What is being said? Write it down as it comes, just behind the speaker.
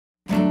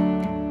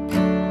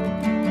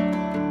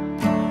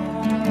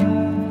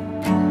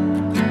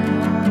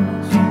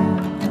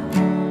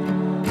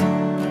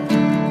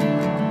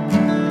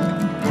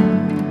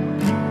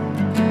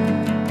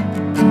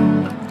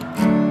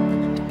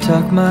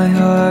tuck my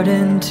heart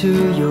into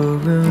your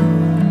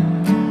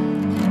room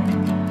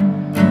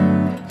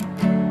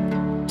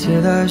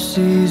till our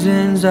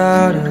season's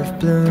out of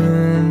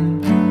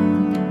bloom.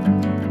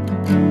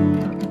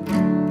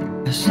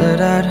 I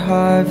said I'd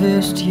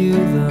harvest you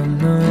the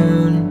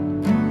moon.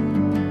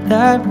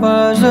 That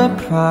was a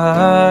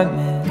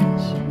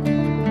promise.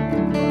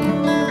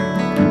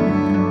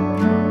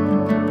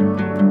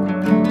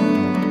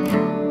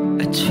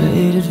 I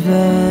traded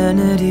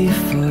vanity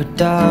for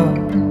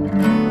doubt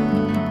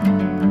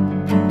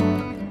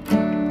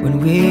when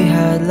we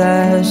had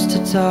less to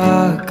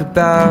talk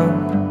about.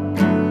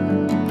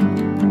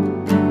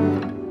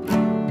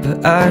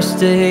 But I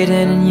stayed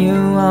in and you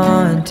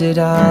wanted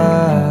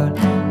out.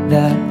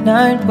 That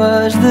night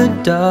was the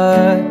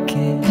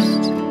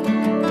darkest.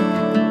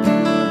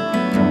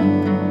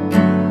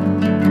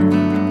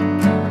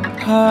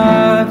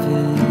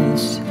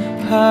 Harvest,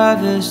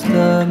 harvest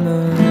the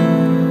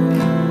moon.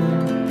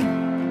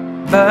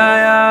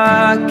 By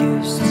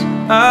August,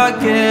 I'll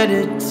get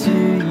it to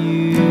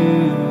you.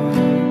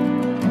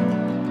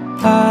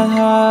 I'll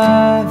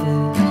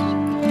harvest,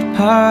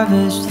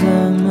 harvest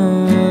the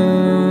moon.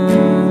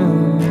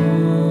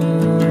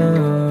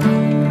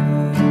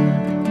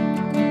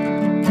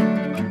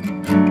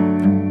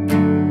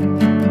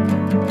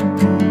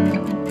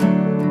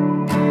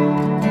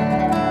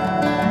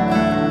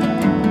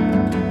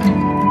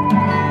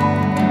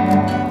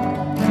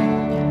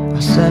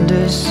 Send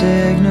a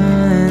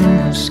signal in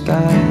the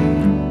sky.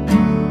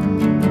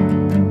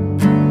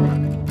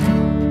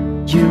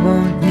 You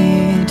won't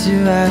need to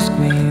ask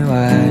me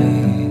why.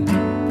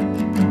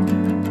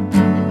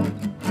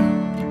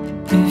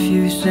 If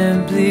you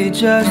simply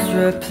just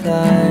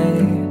reply,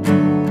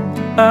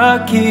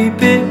 I'll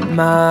keep it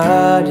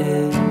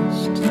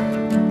modest.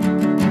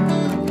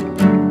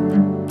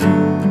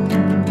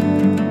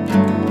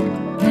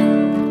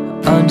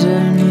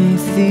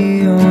 Underneath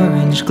the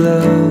orange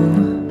glow,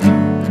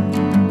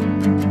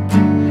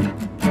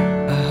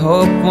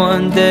 hope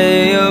one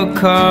day you'll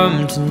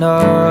come to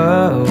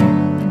know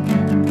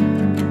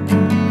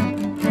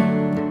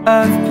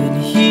I've been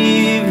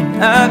here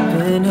and I've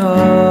been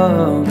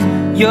home.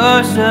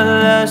 You're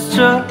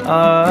celestial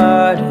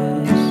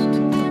artist.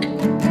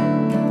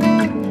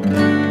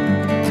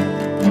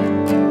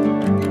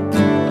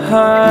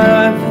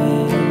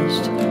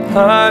 Harvest,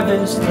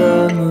 harvest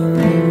the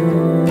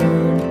moon.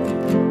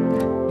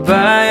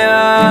 By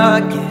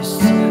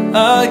August,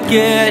 I'll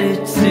get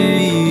it to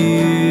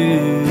you.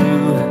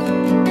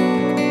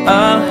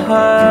 I'll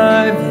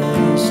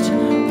harvest,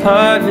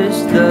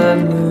 harvest the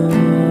moon.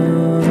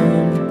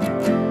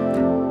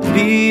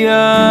 Be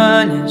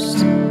honest,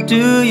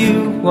 do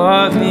you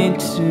want me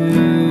to?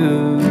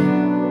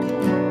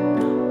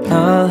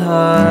 I'll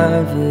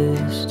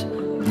harvest,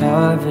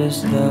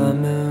 harvest the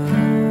moon.